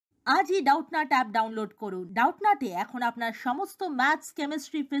আজই Doubtnut app download করুন। ডাউটনাটে এখন আপনার সমস্ত ম্যাথস,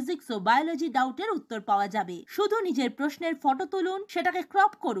 কেমিস্ট্রি, ফিজিক্স ও বায়োলজি ডাউটের উত্তর পাওয়া যাবে। শুধু নিজের প্রশ্নের ফটো তুলুন, সেটাকে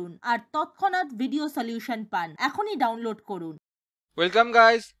ক্রপ করুন আর তৎক্ষণাৎ ভিডিও সলিউশন পান। এখনই ডাউনলোড করুন। Welcome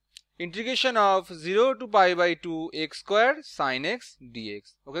guys, integration of 0 to pi by 2 x square sin x dx.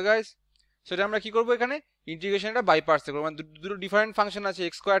 Okay guys, সেটা আমরা কি করব, এখানে ইন্টিগ্রেশনটা বাই পার্টস করব। মানে দুটো ডিফারেন্ট ফাংশন আছে,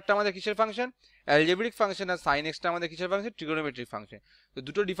 x স্কয়ারটা আমাদের কিসের ফাংশন, অ্যালজেব্রিক ফাংশন, আর sin x টা আমাদের কিসের ফাংশন, ট্রিগোনোমেট্রিক ফাংশন। তো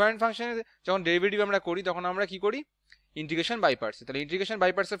দুটো ডিফারেন্ট ফাংশনের যখন ডেরিভেটিভ আমরা করি তখন আমরা কি করি, ইন্টিগ্রেশন বাই পার্টস। তাহলে ইন্টিগ্রেশন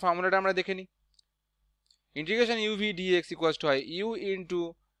বাই পার্টস এর ফর্মুলাটা আমরা দেখে নিই। Integration u v dx equals to হয় u into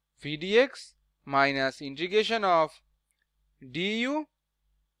v dx minus integration of du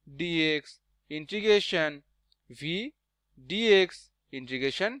dx integration v dx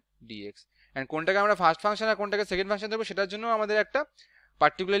integration dx। And কোনটাকে আমরা ফার্স্ট ফাংশন আর কোনটাকে সেকেন্ড ফাংশন দেবো সেটার জন্য আমাদের একটা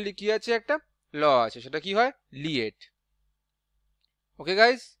পার্টিকুলারলি কি আছে, একটা ল আছে, সেটা কি হয়, লিয়েট। ওকে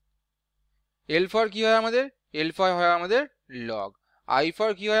গাইস, এল ফর কি হয় আমাদের, এল ফর হয় আমাদের লগ, আই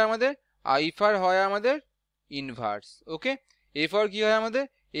ফর কি হয় আমাদের, আই ফর হয় আমাদের ইনভার্স। ওকে, এ ফর কি হয় আমাদের,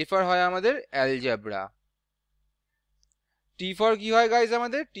 এ ফর হয় আমাদের অ্যালজেব্রা। টি ফর কি হয় গাইস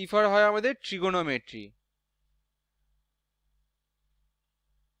আমাদের, টি ফর হয় আমাদের ট্রিগোনোমেট্রি।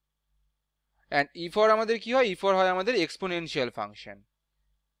 এন্ড ই ফর আমাদের কি হয়, ই ফর হয় আমাদের এক্সপোনেনশিয়াল ফাংশন।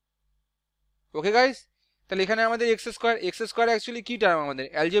 ওকে গাইস, তাহলে এখানে আমাদের এক্স স্কয়ার অ্যাকচুয়ালি কি টার্ম, আমাদের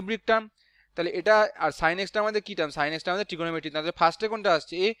অ্যালজেব্রিক টার্ম। তাহলে এটা আর sin x টা আমাদের কি টার্ম, sin x টা আমাদের ট্রিগোনোমেট্রিক। তাহলে ফার্স্টে কোনটা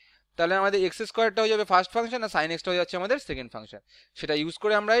আসছে, এ, তাহলে আমাদের এক্স স্কয়ারটা হয়ে যাবে ফার্স্ট ফাংশন আর sin x টা হয়ে যাচ্ছে আমাদের সেকেন্ড ফাংশন। সেটা ইউজ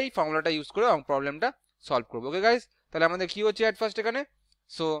করে আমরা এই ফর্মুলাটা ইউজ করে প্রবলেমটা সলভ করব। ওকে গাইস, তাহলে আমাদের কি হচ্ছে এট ফার্স্ট এখানে,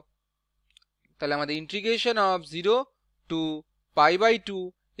 সো তাহলে আমাদের integration of 0 two pi by 2,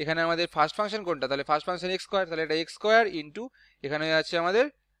 এখানে আমাদের ফার্স্ট ফাংশন কোনটা, তাহলে ফার্স্ট ফাংশন x স্কয়ার, তাহলে এটা x স্কয়ার ইনটু এখানে হয়ে যাচ্ছে আমাদের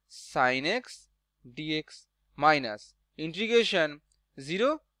sin x dx minus integration 0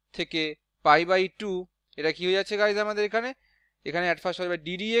 থেকে পাই বাই 2, এটা কি হয়ে যাচ্ছে গাইজ আমাদের এখানে, এখানে এট ফার্স্ট হবে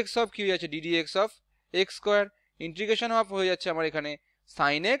ddx অফ কি হয়ে যাচ্ছে, ddx of x square integration of হয়ে যাচ্ছে আমার এখানে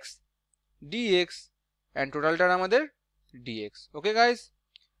sin x dx এন্ড টোটালটার আমাদের dx। ওকে গাইজ,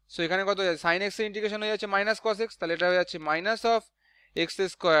 সো এখানে কত হয়ে যাচ্ছে, sin x এর ইন্টিগ্রেশন হয়ে যাচ্ছে মাইনাস cos x, তাহলে এটা হয়ে যাচ্ছে minus of x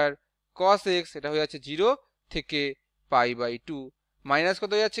square cos x, এটা হয়ে যাচ্ছে 0 থেকে পাই বাই 2 মাইনাস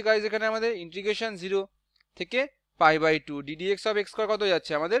কত হয়ে যাচ্ছে গাইজ এখানে আমাদের ইন্টিগ্রেশন 0 থেকে pi by 2 ddx of x square কত হয়ে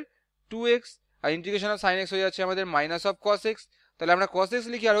যাচ্ছে আমাদের 2x, R integration of sin x হয়ে যাচ্ছে আমাদের মাইনাস অফ cos x। তাহলে আমরা cos x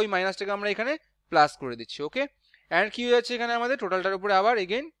লিখি আর ওই মাইনাসটাকে আমরা এখানে প্লাস করে দিচ্ছি। ওকে, এন্ড কি হয়ে যাচ্ছে এখানে আমাদের টোটালটার উপরে আবার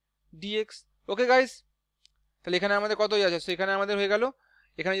এগেইন dx। ওকে গাইজ, তাহলে এখানে আমাদের কত হয়ে যাচ্ছে, এখানে আমাদের হয়ে গেল,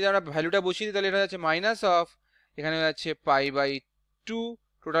 এখানে যদি আমরা ভ্যালুটা বসিয়ে দিই তাহলে এটা যাচ্ছে মাইনাস অফ, এখানে হয়ে যাচ্ছে পাই বাই 2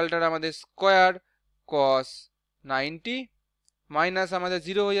 টোটালটার আমাদের স্কয়ার cos 90 মাইনাস আমাদের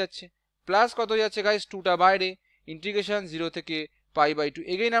 0 হয়ে যাচ্ছে, প্লাস কত হয়ে যাচ্ছে গাইস, 2টা বাইরে, ইন্টিগ্রেশন 0 থেকে পাই বাই 2।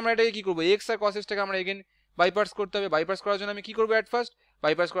 এগেইন আমরা এটাকে কি করব, x আর cos x টাকে আমরা এগেইন বাইপার্টস করতে হবে। বাইপার্টস করার জন্য আমি কি করব,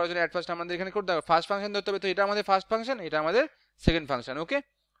 বাইপার্টস করার জন্য এট ফার্স্ট আমাদের এখানে করতে হবে ফার্স্ট ফাংশন ধরতে হবে। তো এটা আমাদের ফার্স্ট ফাংশন, এটা আমাদের সেকেন্ড ফাংশন। ওকে,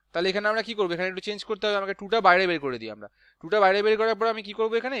 তাহলে এখানে আমরা কি করব, এখানে একটু চেঞ্জ করতে হবে, আমাকে 2টা বাইরে বের করে দিই আমরা। 2টা বাইরে বের করার পর আমি কি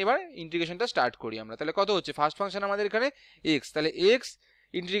করব, এখানে এবার ইন্টিগ্রেশনটা স্টার্ট করি আমরা। তাহলে কত হচ্ছে, ফার্স্ট ফাংশন আমাদের এখানে x, তাহলে x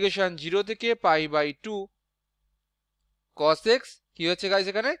ইন্টিগ্রেশন 0 থেকে পাই বাই 2 cos x কি হচ্ছে গাইস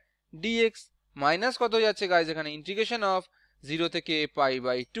এখানে dx মাইনাস কত হয়ে যাচ্ছে গাইস এখানে ইন্টিগ্রেশন অফ 0 থেকে পাই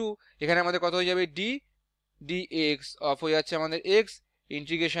বাই 2, এখানে আমাদের কত হয়ে যাবে dx অফ হয়ে যাচ্ছে আমাদের x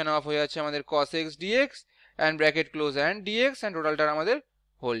ইন্টিগ্রেশন অফ হয়ে যাচ্ছে আমাদের cos x dx and bracket close and dx and টোটালটার আমাদের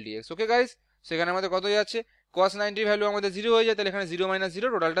হোল dx। ওকে গাইস, সেখানে আমাদের কত হয়ে যাচ্ছে, cos 90 ভ্যালু আমাদের 0 হয়ে যায়, তাহলে এখানে 0 মাইনাস 0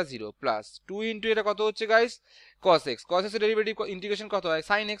 টোটালটা 0 প্লাস 2 ইনটু এটা কত হচ্ছে guys cos x, cos x এর ডেরিভেটিভ ইন্টিগ্রেশন কত হয়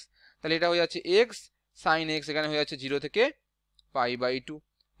sin x, তাহলে এটা হয়ে যাচ্ছে x sin x, এখানে হয়ে যাচ্ছে 0 থেকে পাই বাই 2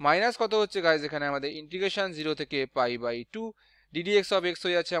 মাইনাস কত হচ্ছে গাইস এখানে আমাদের ইন্টিগ্রেশন 0 থেকে pi by 2 ddx of x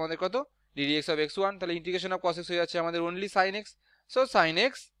হয়ে যাচ্ছে আমাদের কত, ddx অফ x1, তাহলে ইন্টিগ্রেশন অফ cos x হয়ে যাচ্ছে আমাদের only sin x, so sin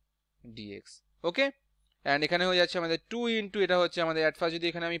x dx। Okay, and এখানে হয়ে যাচ্ছে আমাদের 2 ইনটু এটা হচ্ছে আমাদের এট ফার্স্ট যদি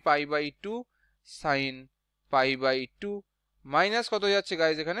এখানে আমি pi by 2 sin pi by 2 minus কত হয়ে যাচ্ছে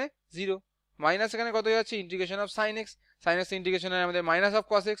গাইস এখানে 0, মাইনাস এখানে কত হয়ে যাচ্ছে integration of sin x, sin x integration এর আমাদের মাইনাস অফ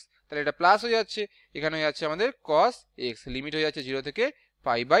cos x, তাহলে এটা প্লাস হয়ে যাচ্ছে, এখানে হয়ে যাচ্ছে আমাদের cos x, লিমিট হয়ে যাচ্ছে 0 থেকে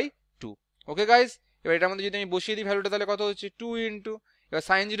পাই বাই 2। ওকে গাইস, এবার এটার মধ্যে যদি আমি বসিয়ে দিই ভ্যালুটা তাহলে কত হচ্ছে 2 ইনটু, এবার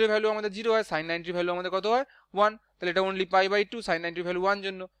sin 0 ভ্যালু আমাদের 0 হয়, sin 90 ভ্যালু আমাদের কত হয় 1, তাহলে এটা only pi by 2, sin 90 value 1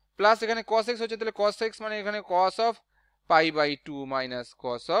 জন্য, প্লাস এখানে cos x হচ্ছে, তাহলে cos x মানে এখানে cos of pi by 2 minus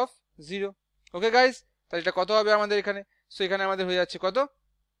cos of 0। Okay guys, তাহলে এটা কত হবে আমাদের এখানে, সো এখানে আমাদের হয়ে যাচ্ছে কত,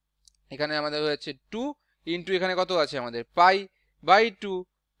 এখানে আমাদের হয়ে যাচ্ছে 2 ইনটু এখানে কত আছে আমাদের pi by 2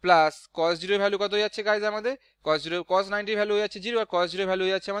 plus cos 0 value কত হয়ে যাচ্ছে গাইস আমাদের, cos 90 ভ্যালু হয়ে যাচ্ছে 0 আর cos 0 ভ্যালু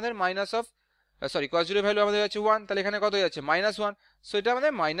হয়ে যাচ্ছে আমাদের minus of sorry cos 0 value আমাদের হচ্ছে 1, তাহলে এখানে কত হয়ে যাচ্ছে -1, সো এটা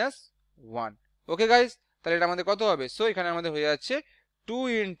আমাদের -1। ওকে গাইস, তাহলে এটা আমাদের কত হবে? সো এখানে আমাদের হয়ে যাচ্ছে 2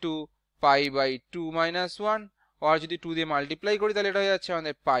 ইনটু পাই বাই 2 -1, আর যদি 2 দিয়ে মাল্টিপ্লাই করি তাহলে এটা হয়ে যাচ্ছে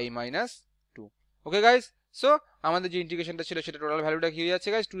আমাদের পাই -2। ওকে গাইস, সো আমাদের যে ইন্টিগ্রেশনটা ছিল সেটা টোটাল ভ্যালুটা কি হয়ে যাচ্ছে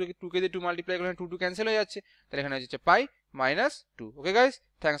গাইস? 2 কে দিয়ে 2 মাল্টিপ্লাই করলে 2 ক্যান্সেল হয়ে যাচ্ছে, তাহলে এখানে হচ্ছে পাই -2। Okay guys,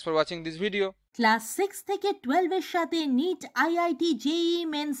 thanks for watching this video. Class 6 থেকে 12 এর সাথে নিট, আইআইটি, জেইই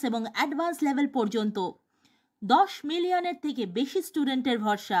মেন্স এবং অ্যাডভান্স লেভেল পর্যন্ত 10 মিলিয়নের থেকে বেশি স্টুডেন্টের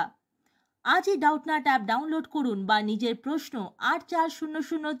ভরসা। আজই ডাউটনাট অ্যাপ ডাউনলোড করুন বা নিজের প্রশ্ন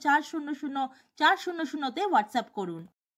 8400400400 তে হোয়াটসঅ্যাপ করুন।